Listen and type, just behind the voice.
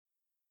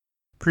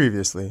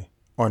Previously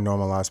on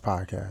Normalized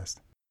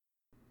Podcast.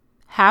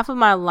 Half of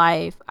my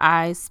life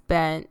I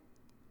spent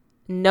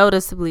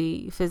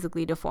noticeably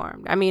physically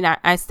deformed. I mean,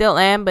 I still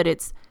am, but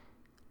it's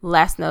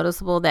less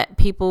noticeable. That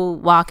people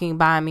walking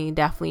by me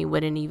definitely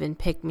wouldn't even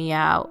pick me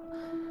out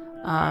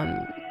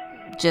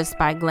just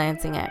by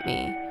glancing at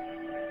me.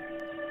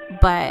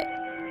 But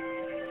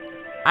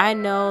I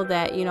know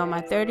that,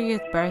 my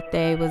 30th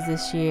birthday was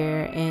this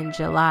year in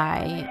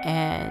July,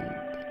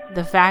 and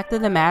the fact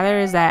of the matter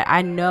is that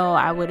I know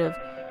I would have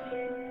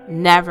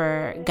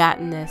never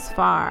gotten this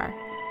far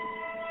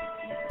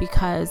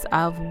because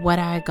of what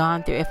I had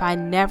gone through. If I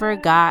never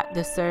got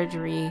the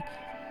surgery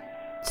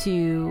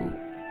to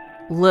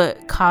look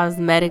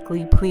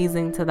cosmetically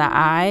pleasing to the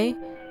eye,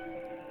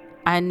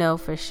 I know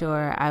for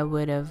sure I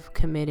would have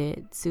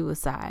committed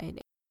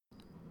suicide.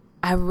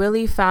 I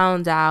really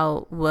found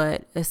out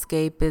what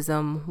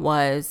escapism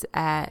was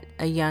at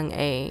a young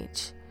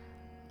age.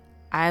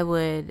 I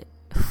would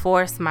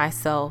force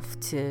myself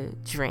to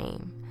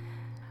dream.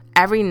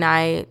 Every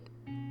night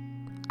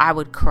I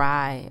would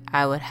cry.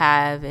 I would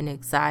have an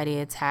anxiety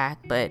attack,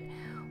 but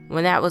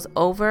when that was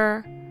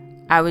over,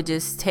 I would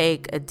just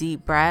take a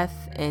deep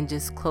breath and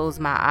just close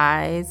my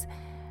eyes,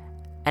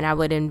 and I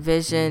would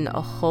envision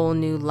a whole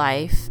new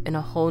life and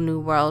a whole new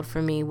world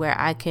for me where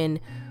I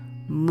can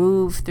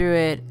move through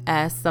it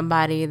as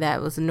somebody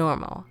that was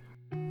normal.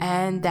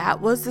 And that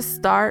was the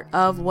start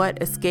of what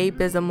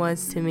escapism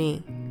was to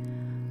me.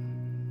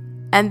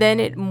 And then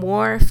it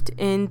morphed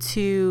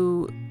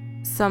into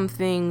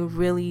something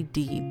really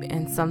deep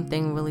and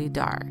something really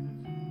dark,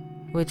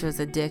 which was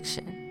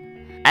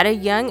addiction. At a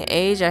young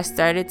age, I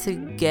started to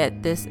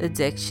get this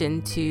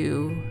addiction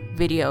to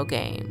video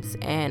games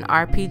and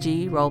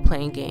RPG,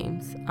 role-playing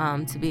games,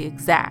 to be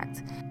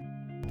exact.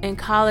 In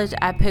college,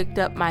 I picked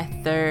up my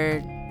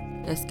third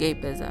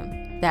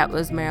escapism. That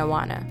was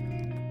marijuana.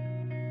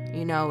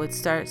 It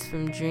starts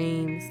from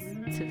dreams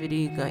to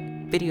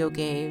video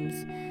games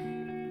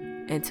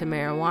and to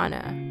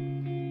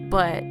marijuana.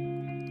 But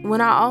when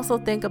I also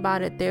think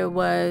about it, there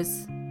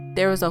was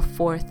a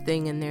fourth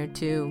thing in there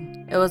too.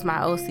 It was my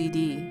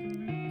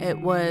OCD.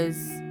 It was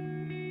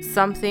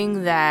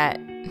something that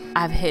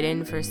I've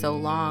hidden for so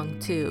long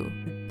too.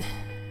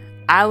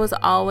 I was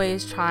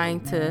always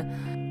trying to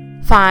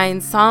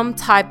find some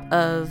type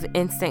of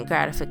instant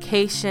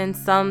gratification,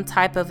 some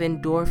type of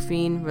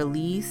endorphin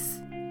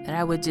release, that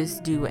I would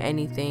just do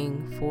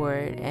anything for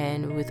it.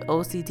 And with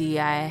OCD,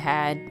 I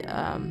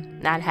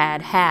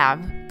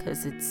have,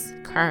 because it's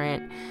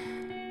current,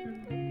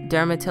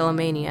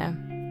 dermatillomania,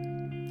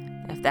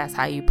 if that's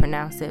how you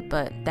pronounce it,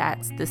 but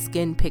that's the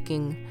skin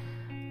picking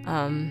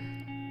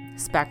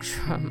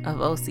spectrum of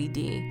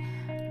OCD.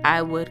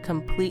 I would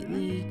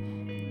completely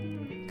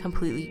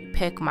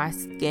pick my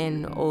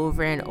skin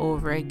over and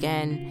over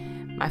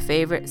again. My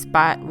favorite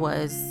spot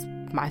was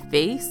my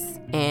face,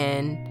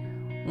 and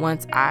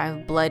once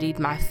I bloodied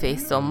my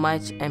face so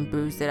much and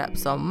bruised it up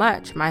so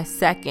much, my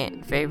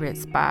second favorite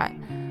spot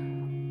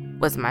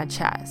was my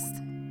chest.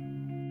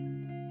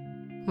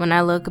 When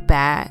I look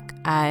back,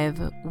 I've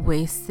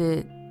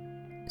wasted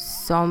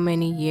so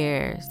many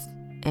years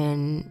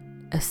in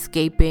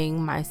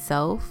escaping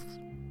myself,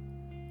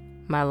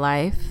 my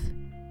life,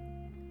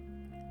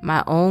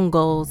 my own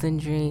goals and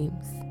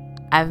dreams.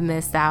 I've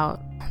missed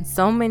out on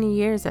so many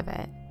years of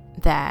it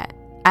that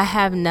I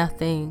have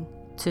nothing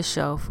to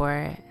show for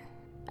it.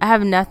 I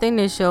have nothing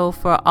to show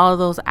for all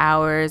those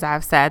hours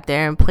I've sat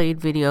there and played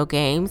video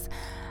games.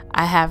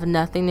 I have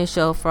nothing to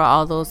show for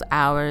all those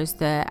hours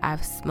that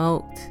I've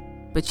smoked.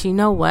 But you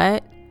know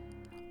what?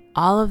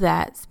 All of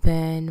that's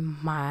been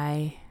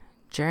my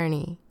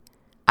journey.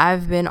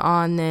 I've been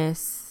on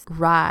this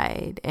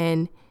ride,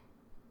 and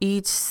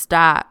each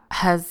stop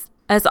has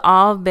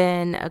all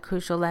been a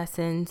crucial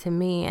lesson to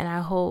me, and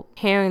I hope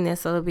hearing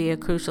this will be a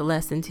crucial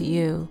lesson to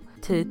you,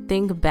 to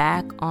think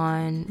back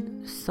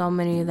on so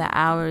many of the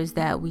hours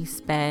that we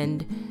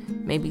spend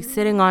maybe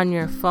sitting on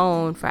your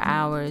phone for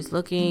hours,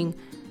 looking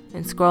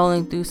and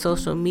scrolling through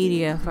social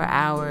media for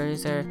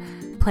hours, or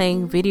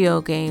playing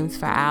video games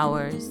for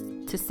hours,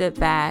 to sit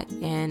back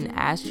and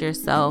ask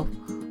yourself,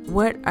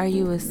 what are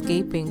you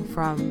escaping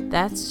from?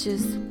 That's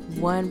just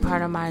one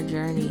part of my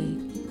journey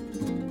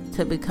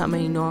to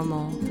becoming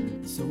normal.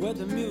 So what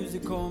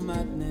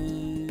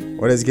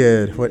is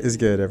good? What is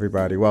good,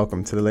 everybody?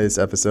 Welcome to the latest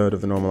episode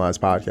of the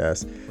Normalized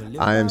Podcast.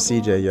 I am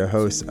CJ, your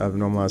host of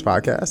Normalized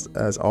Podcast.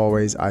 As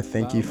always, I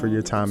thank you for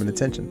your time and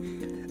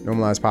attention.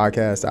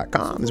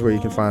 NormalizedPodcast.com is where you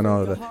can find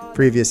all of the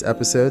previous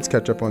episodes,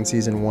 catch up on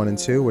season 1 and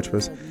 2, which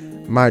was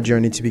my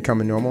journey to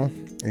becoming normal,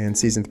 and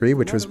season 3,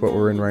 which was what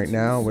we're in right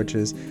now, which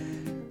is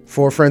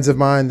 4 friends of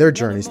mine, their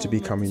journeys to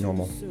becoming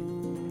normal.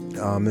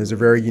 There's a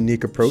very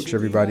unique approach.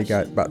 Everybody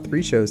got about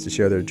 3 shows to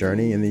share their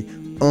journey, and the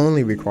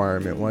only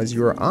requirement was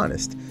you were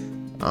honest.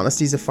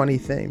 Honesty is a funny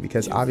thing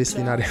because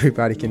obviously not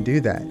everybody can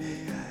do that.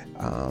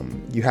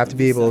 You have to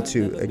be able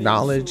to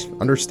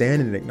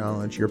understand and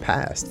acknowledge your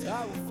past.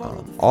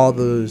 All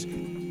those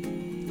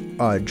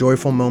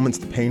joyful moments,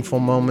 the painful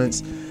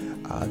moments,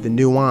 the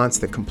nuance,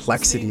 the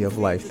complexity of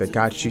life that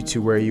got you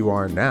to where you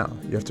are now.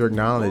 You have to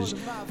acknowledge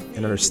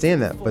and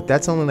understand that, but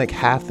that's only like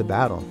half the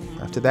battle.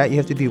 After that, you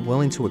have to be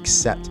willing to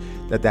accept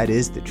that that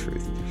is the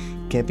truth.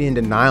 You can't be in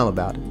denial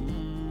about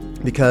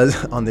it,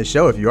 because on this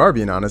show, if you are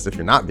being honest, if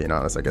you're not being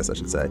honest, I guess I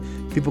should say,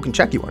 people can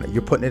check you on it.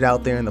 You're putting it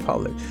out there in the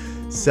public,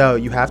 so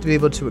you have to be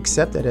able to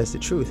accept that as the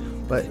truth.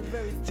 But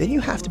then you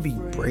have to be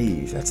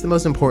brave. That's the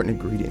most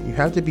important ingredient. You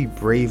have to be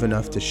brave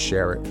enough to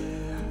share it.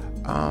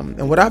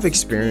 And what I've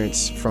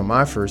experienced from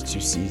my first 2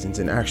 seasons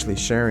and actually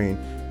sharing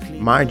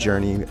my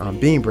journey,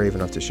 being brave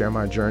enough to share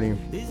my journey,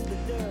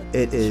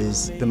 it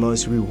is the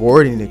most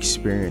rewarding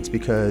experience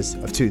because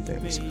of 2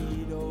 things.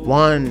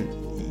 One,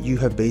 you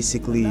have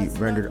basically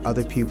rendered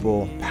other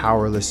people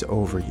powerless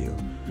over you.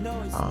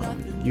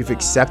 You've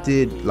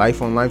accepted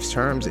life on life's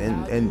terms,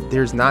 and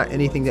there's not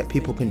anything that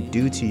people can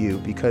do to you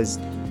because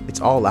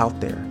it's all out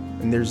there,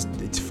 and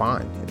it's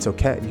fine. It's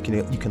okay. You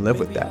can live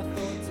with that.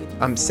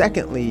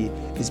 Secondly,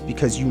 is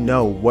because you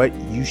know what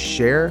you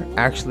share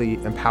actually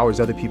empowers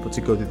other people to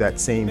go through that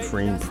same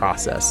freeing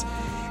process.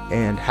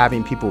 And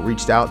having people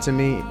reached out to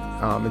me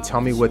and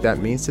tell me what that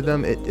means to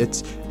them,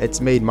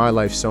 it's made my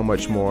life so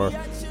much more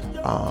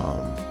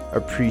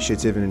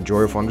appreciative and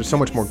enjoyable. I'm just so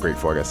much more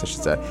grateful, I guess I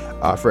should say,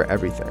 for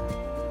everything.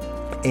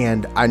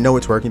 And I know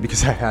it's working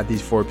because I had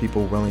these 4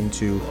 people willing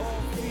to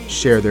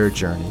share their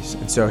journeys.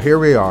 And so here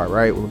we are,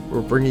 right?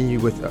 We're bringing you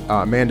with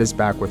Amanda's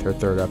back with her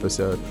 3rd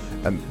episode.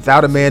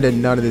 Without Amanda,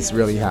 none of this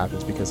really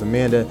happens, because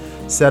Amanda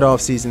set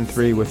off season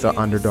 3 with the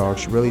underdog.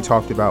 She really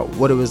talked about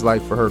what it was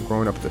like for her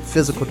growing up with a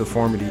physical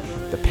deformity,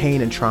 the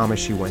pain and trauma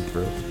she went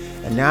through.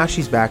 And now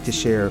she's back to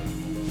share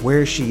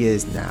where she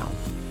is now,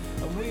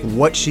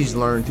 what she's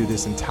learned through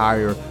this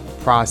entire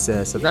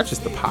process of not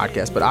just the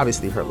podcast, but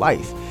obviously her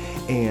life,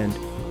 and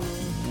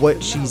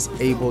what she's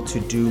able to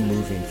do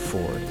moving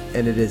forward.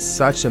 And it is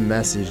such a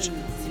message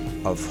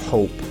of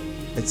hope.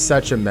 It's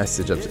such a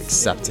message of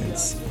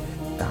acceptance.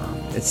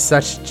 It's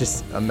such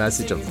just a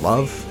message of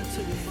love.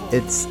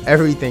 It's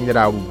everything that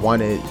I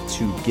wanted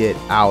to get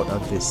out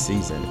of this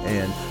season.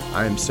 And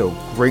I am so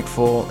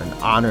grateful and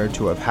honored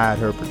to have had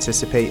her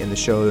participate in the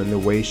show in the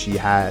way she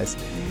has.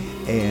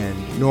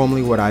 And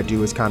normally what I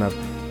do is kind of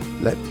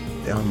let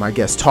my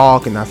guests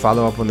talk and I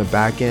follow up on the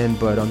back end,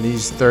 but on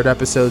these 3rd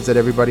episodes that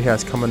everybody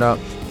has coming up,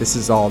 this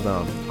is all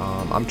them.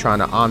 I'm trying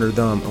to honor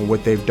them and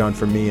what they've done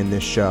for me in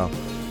this show.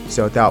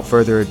 So without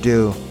further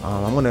ado,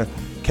 I'm going to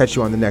catch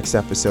you on the next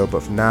episode,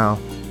 but for now,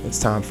 it's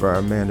time for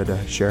Amanda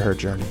to share her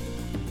journey.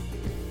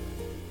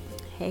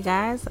 Hey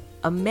guys,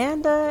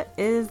 Amanda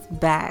is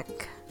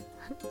back.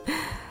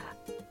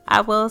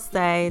 I will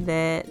say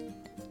that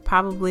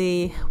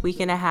probably a week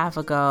and a half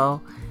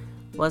ago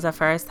was the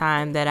first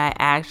time that I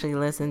actually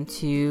listened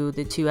to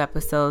the 2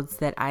 episodes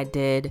that I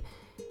did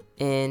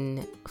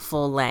in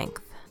full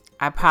length.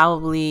 I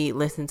probably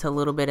listened to a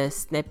little bit of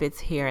snippets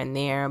here and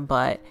there,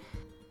 but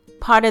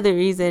part of the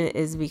reason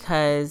is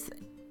because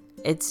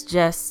it's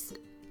just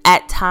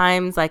at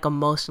times like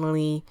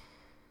emotionally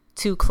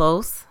too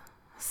close.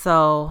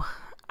 So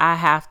I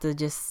have to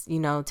just,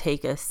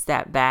 take a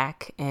step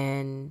back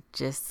and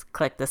just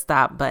click the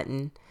stop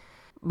button.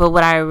 But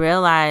what I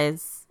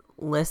realized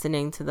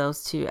listening to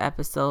those 2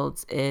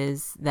 episodes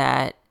is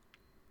that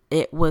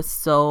it was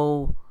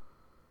so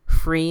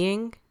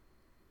freeing.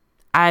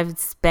 I've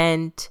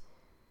spent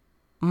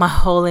my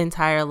whole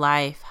entire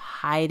life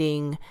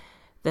hiding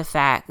the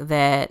fact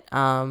that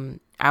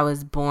I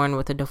was born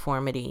with a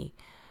deformity.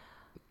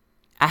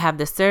 I have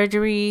the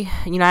surgery,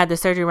 I had the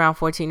surgery around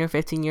 14 or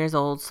 15 years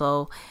old.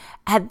 So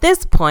at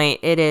this point,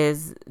 it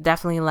is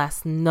definitely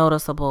less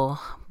noticeable,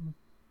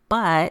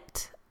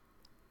 but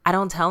I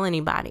don't tell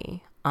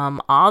anybody.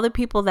 All the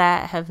people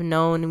that have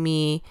known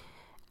me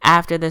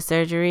after the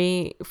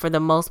surgery, for the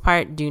most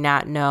part, do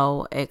not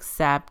know,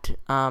 except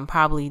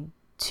probably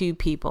 2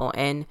 people.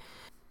 And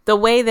the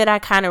way that I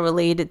kind of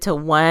related to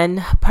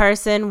one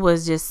person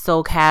was just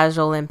so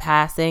casual in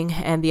passing.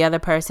 And the other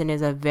person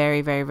is a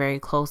very, very, very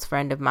close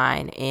friend of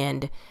mine.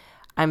 And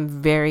I'm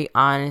very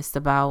honest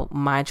about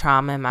my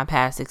trauma and my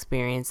past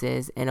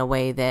experiences in a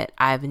way that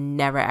I've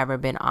never, ever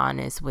been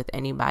honest with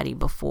anybody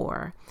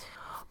before.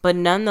 But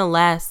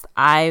nonetheless,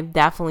 I've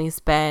definitely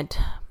spent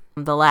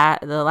the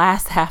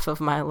last half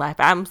of my life.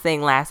 I'm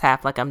saying last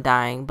half like I'm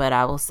dying, but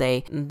I will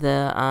say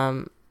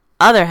the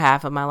other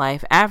half of my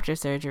life after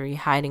surgery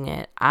hiding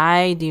it.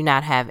 I do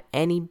not have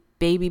any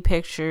baby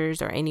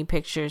pictures or any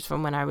pictures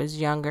from when I was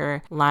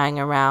younger lying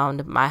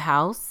around my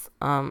house.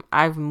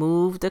 I've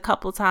moved a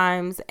couple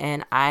times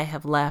and I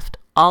have left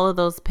all of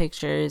those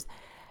pictures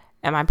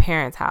at my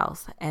parents'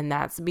 house. And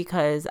that's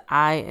because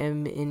I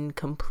am in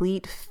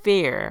complete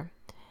fear,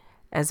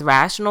 as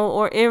rational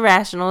or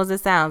irrational as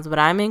it sounds, but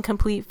I'm in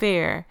complete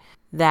fear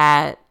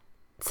that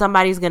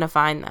somebody's going to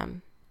find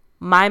them.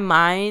 My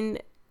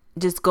mind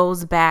just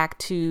goes back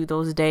to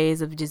those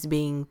days of just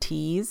being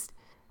teased,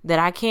 that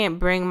I can't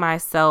bring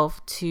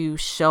myself to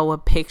show a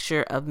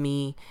picture of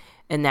me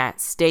in that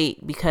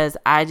state, because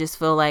I just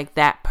feel like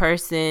that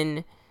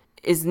person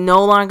is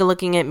no longer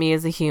looking at me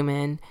as a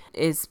human,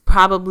 is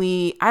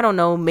probably, I don't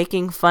know,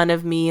 making fun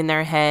of me in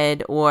their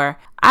head, or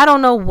I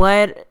don't know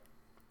what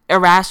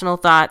irrational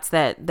thoughts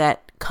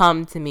that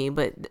come to me.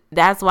 But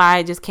that's why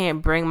I just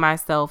can't bring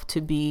myself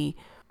to be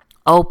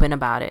open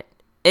about it.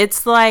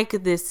 It's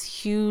like this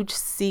huge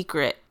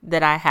secret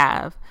that I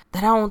have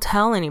that I don't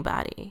tell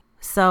anybody.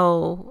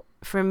 So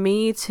for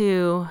me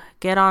to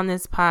get on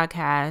this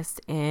podcast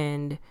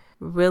and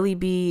really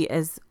be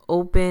as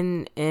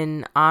open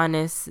and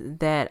honest,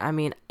 that I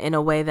mean, in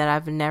a way that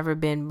I've never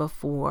been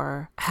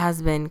before,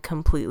 has been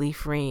completely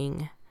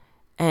freeing.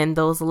 And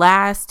those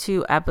last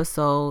 2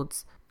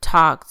 episodes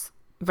talked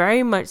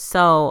very much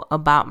so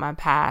about my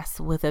past,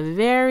 with a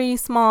very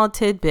small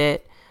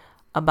tidbit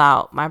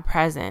about my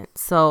present.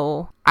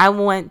 So I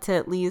want to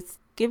at least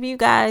give you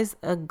guys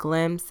a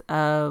glimpse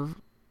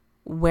of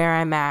where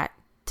I'm at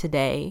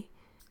today.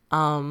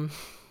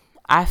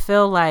 I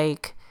feel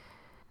like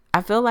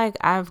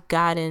I've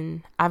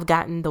gotten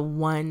the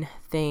one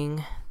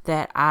thing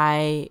that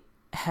I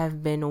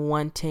have been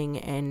wanting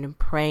and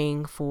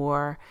praying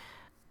for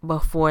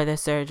before the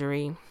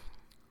surgery,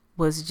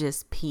 was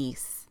just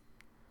peace.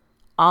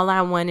 All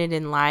I wanted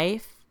in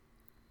life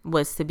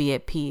was to be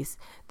at peace,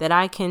 that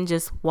I can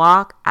just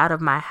walk out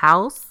of my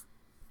house.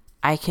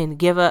 I can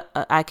go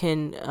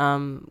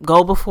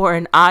before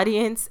an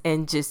audience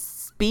and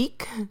just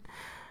speak.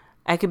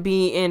 I could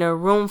be in a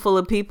room full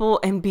of people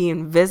and be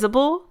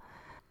invisible.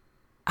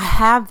 I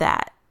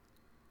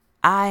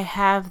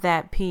have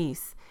that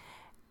peace,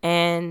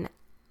 and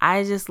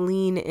I just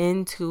lean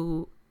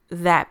into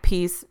that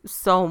peace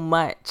so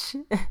much.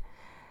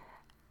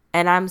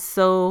 And I'm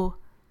so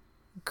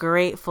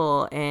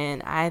grateful,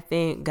 and I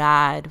thank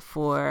God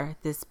for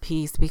this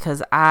peace,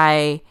 because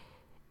I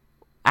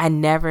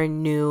never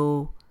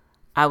knew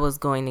I was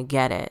going to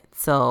get it.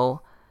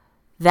 So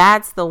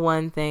that's the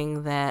one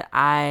thing that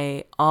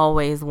I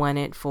always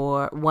wanted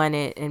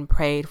and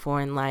prayed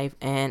for in life,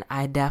 and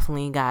I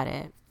definitely got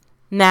it.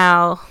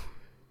 Now,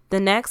 the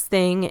next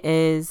thing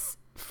is,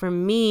 for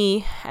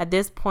me, at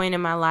this point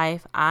in my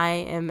life, I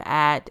am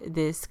at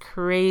this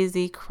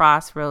crazy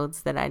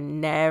crossroads that I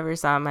never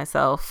saw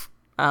myself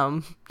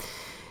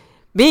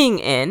being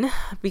in,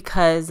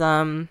 because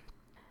I'm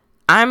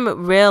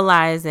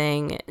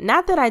realizing,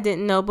 not that I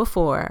didn't know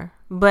before,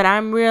 but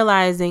I'm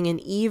realizing in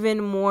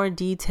even more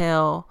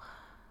detail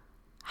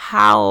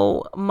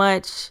how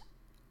much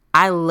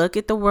I look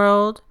at the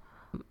world,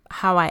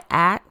 how I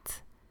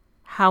act,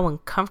 how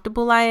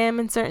uncomfortable I am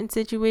in certain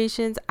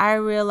situations. I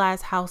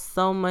realize how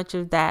so much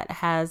of that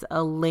has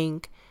a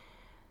link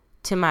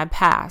to my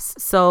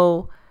past.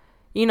 So,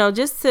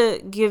 just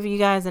to give you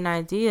guys an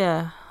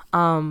idea,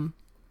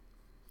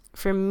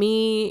 for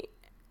me,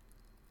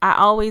 I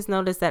always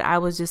noticed that I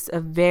was just a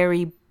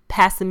very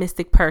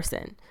pessimistic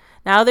person.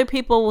 Now, other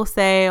people will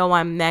say, oh,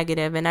 I'm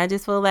negative, and I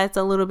just feel that's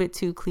a little bit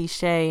too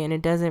cliche, and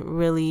it doesn't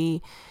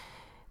really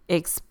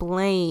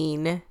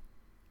explain,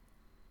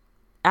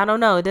 I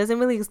don't know, it doesn't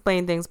really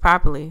explain things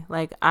properly.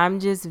 Like, I'm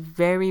just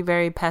very,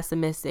 very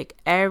pessimistic.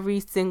 Every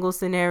single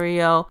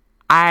scenario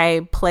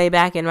I play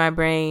back in my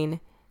brain,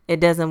 it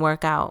doesn't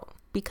work out,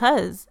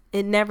 because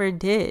it never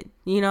did.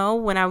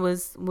 When I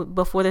was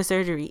before the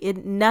surgery,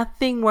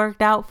 nothing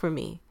worked out for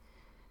me.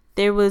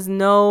 There was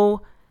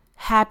no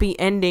happy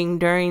ending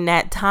during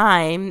that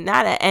time.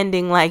 Not an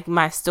ending like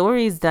my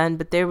story's done,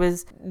 but there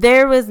was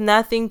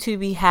nothing to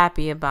be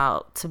happy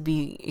about, to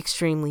be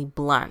extremely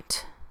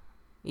blunt.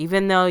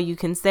 Even though you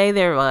can say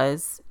there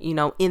was,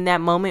 in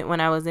that moment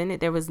when I was in it,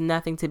 there was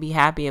nothing to be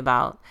happy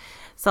about.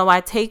 So I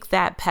take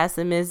that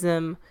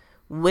pessimism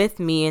with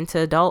me into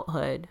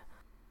adulthood.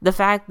 The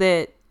fact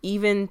that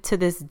even to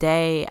this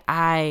day,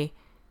 I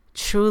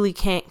truly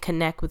can't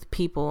connect with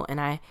people, and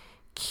I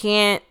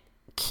can't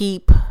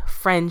keep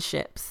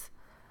friendships.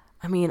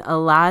 I mean, a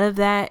lot of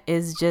that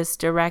is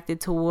just directed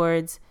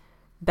towards,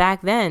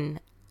 back then,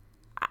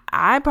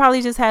 I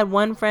probably just had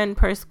one friend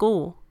per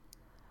school.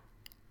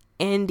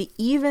 And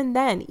even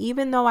then,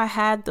 even though I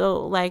had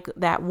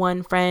that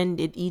one friend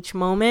at each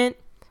moment,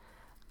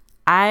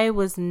 I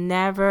was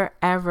never,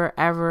 ever,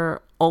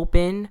 ever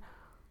open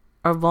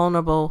or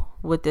vulnerable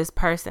with this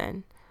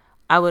person.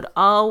 I would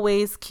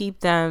always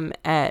keep them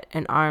at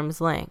an arm's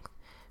length,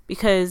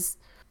 because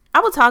I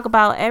would talk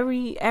about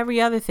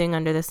every other thing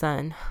under the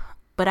sun,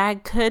 but I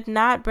could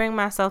not bring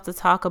myself to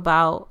talk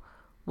about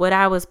what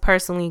I was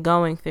personally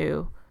going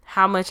through,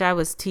 how much I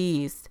was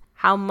teased,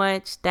 how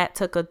much that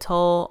took a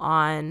toll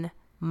on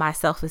my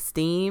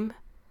self-esteem,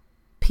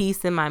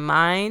 peace in my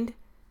mind,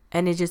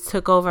 and it just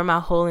took over my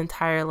whole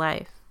entire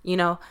life.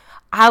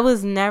 I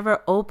was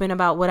never open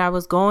about what I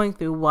was going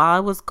through while I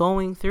was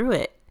going through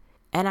it.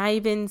 And I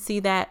even see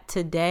that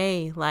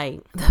today,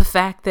 like the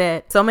fact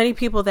that so many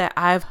people that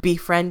I've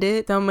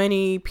befriended, so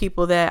many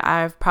people that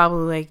I've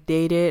probably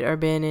dated or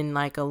been in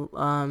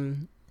a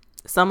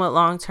somewhat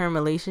long-term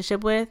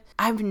relationship with,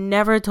 I've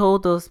never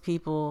told those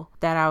people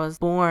that I was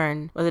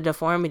born with a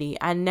deformity.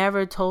 I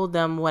never told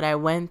them what I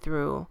went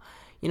through.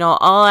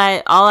 All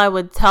I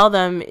would tell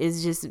them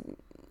is just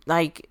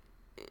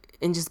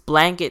in just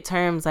blanket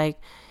terms,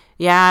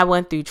 Yeah, I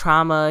went through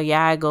trauma.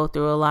 Yeah, I go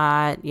through a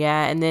lot.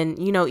 Yeah. And then,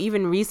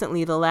 even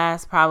recently, the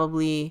last 5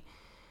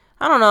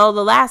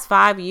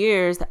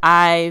 years,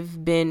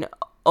 I've been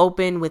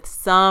open with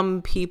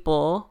some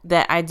people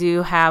that I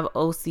do have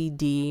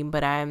OCD,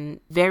 but I'm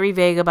very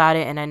vague about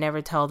it and I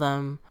never tell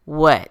them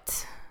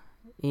what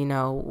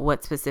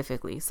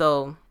specifically.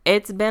 So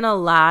it's been a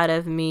lot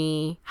of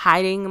me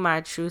hiding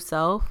my true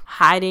self,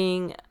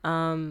 hiding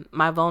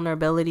my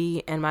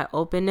vulnerability and my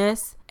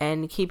openness,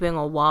 and keeping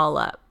a wall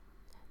up.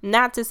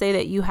 Not to say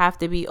that you have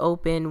to be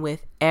open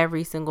with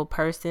every single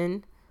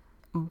person,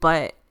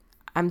 but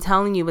I'm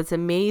telling you, it's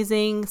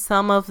amazing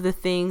some of the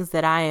things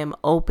that I am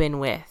open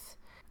with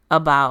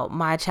about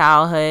my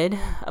childhood,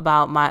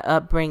 about my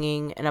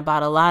upbringing, and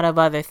about a lot of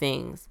other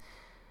things.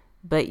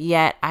 But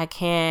yet I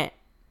can't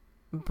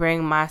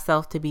bring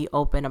myself to be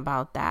open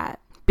about that.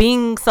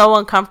 Being so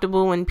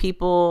uncomfortable when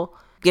people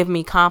give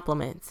me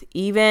compliments.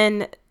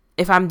 Even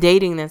if I'm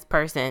dating this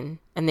person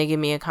and they give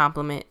me a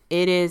compliment,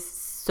 it is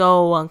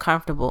so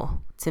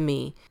uncomfortable to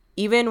me.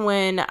 Even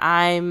when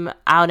I'm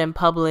out in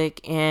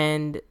public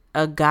and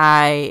a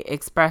guy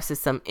expresses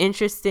some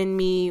interest in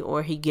me,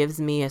 or he gives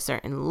me a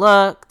certain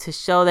look to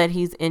show that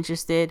he's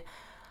interested,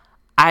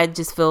 I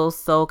just feel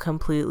so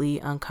completely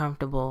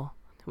uncomfortable,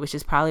 which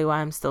is probably why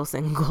I'm still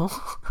single.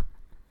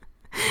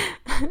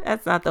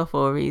 That's not the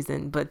full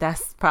reason, but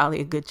that's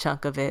probably a good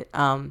chunk of it.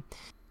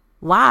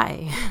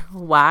 Why?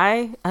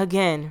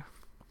 Again,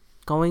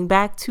 going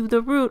back to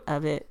the root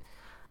of it,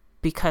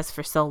 because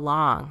for so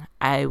long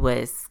I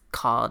was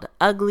called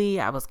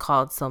ugly. I was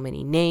called so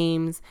many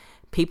names.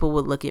 People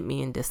would look at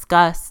me in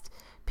disgust.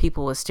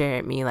 People would stare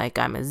at me like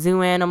I'm a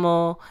zoo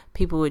animal.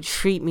 People would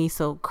treat me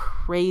so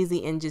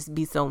crazy and just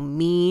be so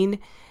mean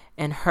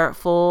and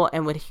hurtful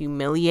and would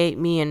humiliate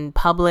me in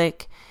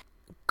public.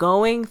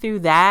 Going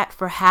through that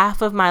for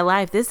half of my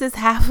life. This is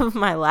half of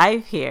my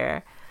life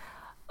here.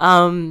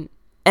 And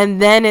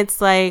then it's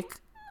like,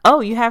 oh,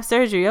 you have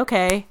surgery.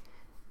 Okay.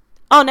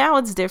 Oh, now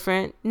it's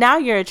different. Now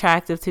you're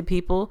attractive to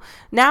people.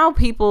 Now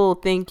people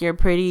think you're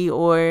pretty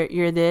or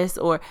you're this,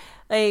 or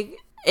like,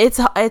 it's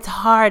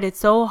hard. It's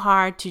so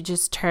hard to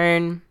just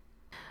turn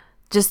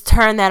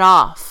that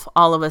off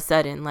all of a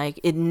sudden. Like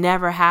it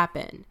never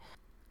happened.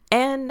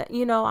 And,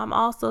 I'm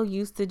also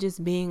used to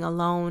just being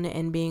alone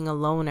and being a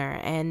loner.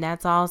 And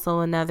that's also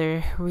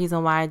another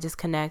reason why it just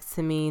connects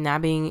to me,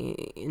 not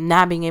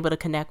being able to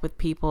connect with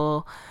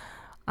people,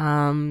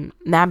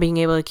 not being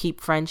able to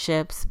keep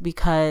friendships,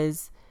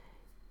 because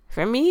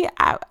for me,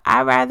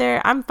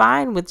 I'm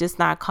fine with just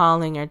not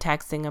calling or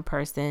texting a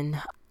person.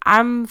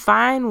 I'm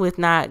fine with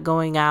not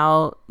going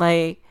out.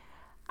 Like,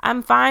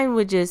 I'm fine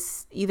with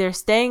just either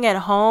staying at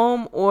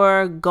home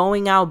or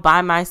going out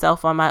by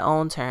myself on my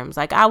own terms.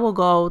 Like, I will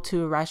go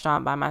to a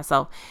restaurant by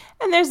myself,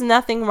 and there's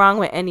nothing wrong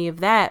with any of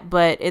that.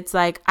 But it's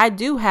like, I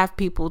do have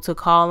people to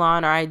call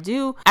on, or I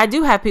do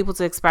have people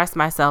to express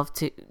myself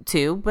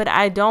to, but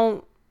I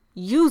don't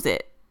use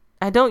it.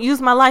 I don't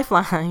use my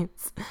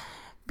lifelines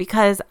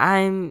because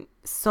I'm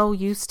so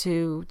used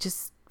to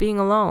just being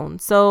alone.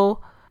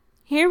 So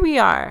here we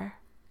are,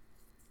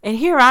 and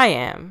here I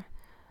am,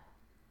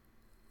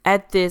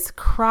 at this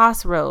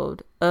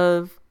crossroad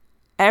of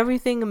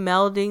everything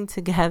melding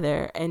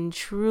together and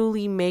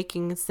truly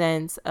making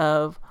sense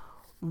of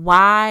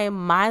why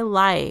my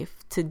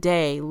life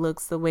today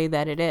looks the way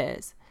that it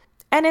is.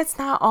 And it's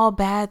not all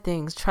bad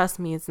things. Trust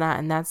me, it's not.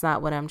 And that's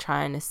not what I'm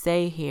trying to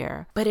say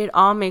here. But it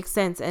all makes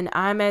sense. And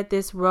I'm at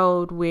this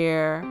road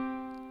where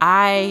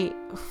I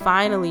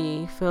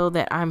finally feel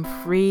that I'm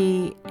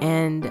free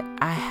and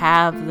I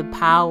have the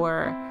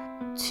power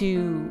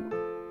to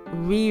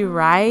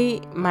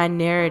rewrite my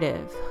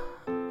narrative,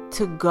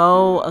 to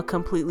go a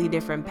completely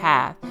different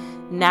path,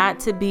 not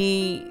to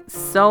be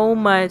so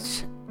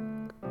much,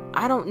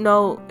 I don't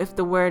know if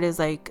the word is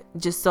like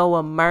just so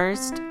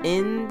immersed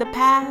in the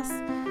past,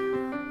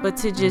 but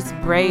to just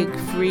break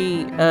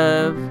free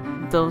of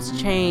those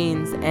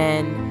chains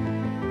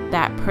and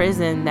that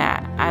prison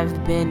that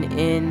I've been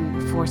in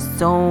for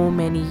so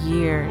many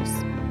years,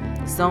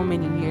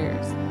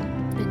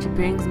 which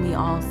brings me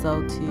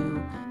also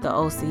to the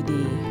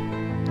OCD.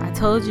 I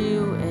told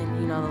you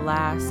in, the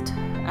last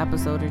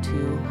episode or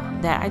two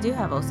that I do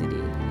have OCD,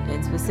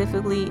 and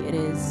specifically it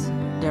is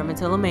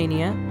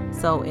dermatillomania.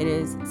 So it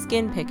is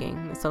skin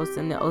picking. So it's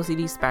in the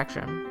OCD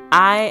spectrum.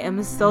 I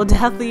am so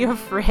deathly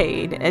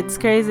afraid. It's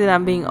crazy that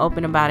I'm being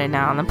open about it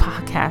now on the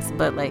podcast,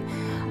 but like,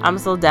 I'm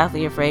so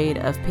deathly afraid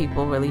of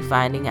people really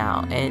finding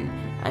out. And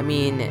I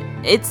mean,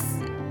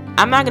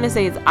 I'm not going to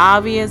say it's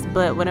obvious,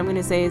 but what I'm going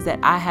to say is that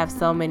I have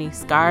so many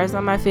scars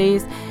on my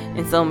face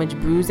and so much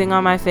bruising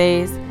on my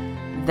face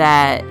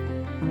that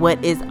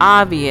what is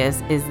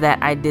obvious is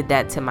that I did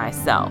that to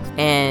myself.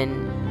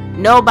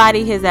 And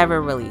nobody has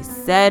ever really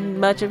said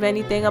much of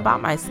anything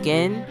about my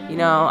skin.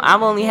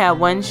 I've only had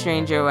one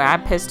stranger where I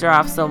pissed her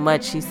off so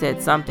much she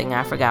said something,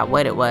 I forgot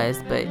what it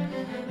was, but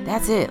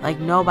that's it. Like,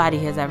 nobody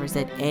has ever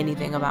said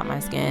anything about my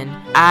skin.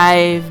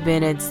 I've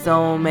been at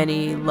so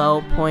many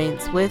low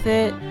points with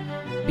it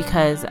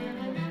because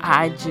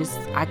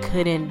I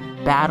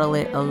couldn't battle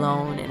it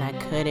alone, and I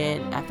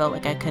felt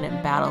like I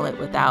couldn't battle it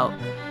without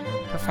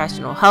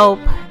professional help.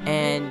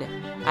 And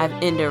I've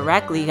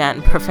indirectly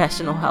gotten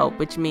professional help,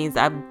 which means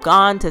I've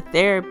gone to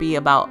therapy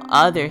about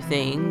other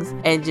things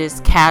and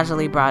just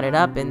casually brought it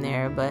up in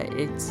there, but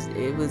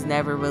it was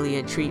never really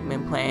a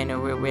treatment plan, or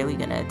we're really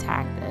going to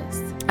attack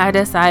this. I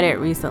decided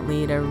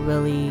recently to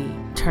really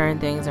turn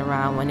things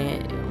around when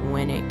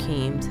it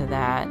came to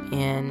that,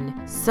 and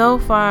so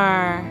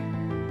far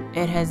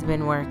it has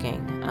been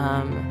working.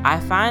 I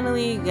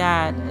finally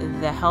got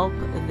the help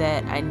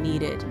that I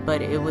needed,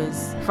 but it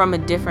was from a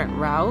different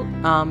route.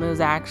 It was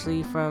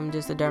actually from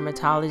just a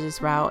dermatologist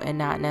route and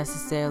not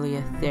necessarily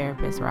a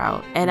therapist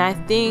route. And I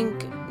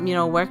think,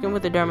 working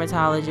with a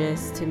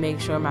dermatologist to make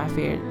sure my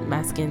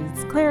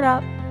skin's cleared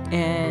up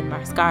and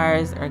my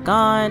scars are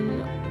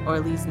gone, or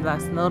at least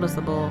less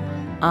noticeable,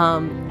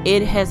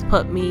 it has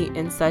put me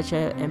in such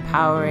an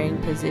empowering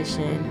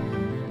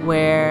position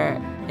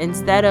where,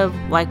 instead of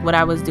like what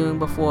I was doing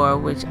before,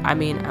 which I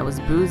was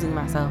bruising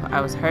myself,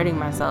 I was hurting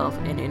myself,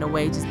 and in a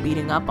way just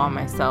beating up on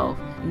myself,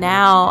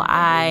 now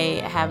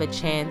I have a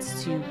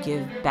chance to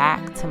give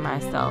back to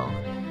myself,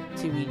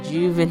 to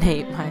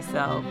rejuvenate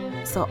myself.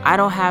 So I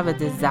don't have a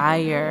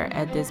desire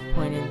at this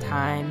point in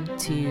time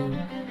to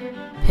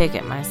pick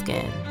at my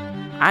skin.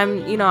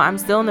 I'm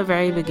still in the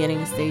very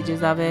beginning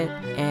stages of it,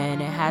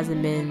 and it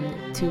hasn't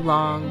been too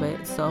long,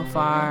 but so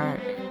far,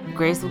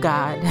 grace of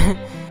God,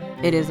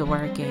 it is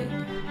working.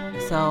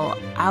 So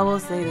I will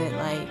say that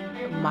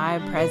like my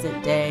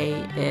present day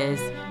is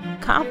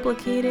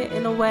complicated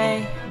in a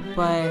way,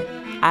 but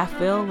I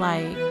feel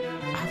like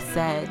I've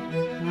said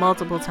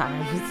multiple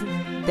times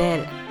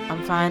that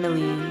I'm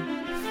finally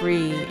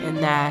free, and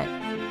that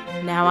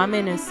now I'm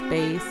in a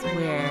space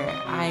where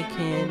I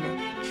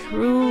can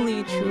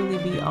truly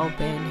be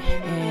open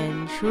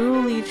and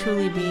truly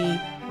be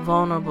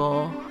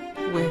vulnerable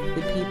with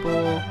the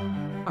people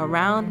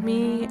around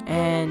me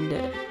and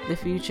the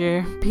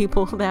future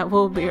people that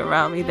will be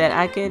around me, that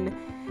I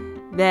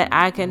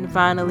can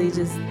finally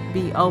just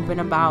be open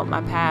about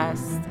my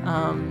past.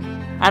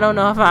 I don't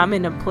know if I'm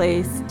in a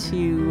place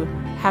to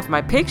have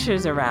my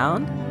pictures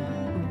around,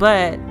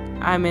 but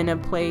I'm in a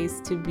place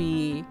to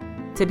be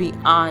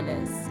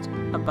honest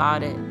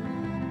about it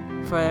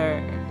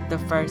for the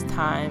first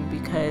time,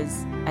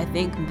 because I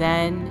think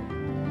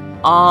then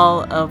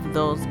all of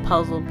those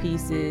puzzle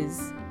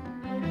pieces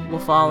will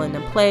fall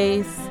into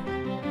place,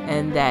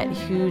 and that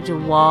huge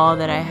wall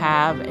that I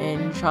have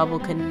in trouble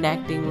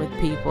connecting with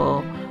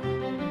people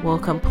will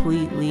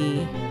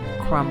completely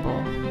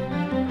crumble.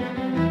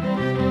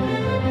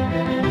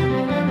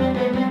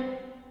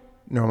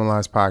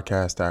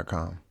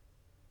 NormalizedPodcast.com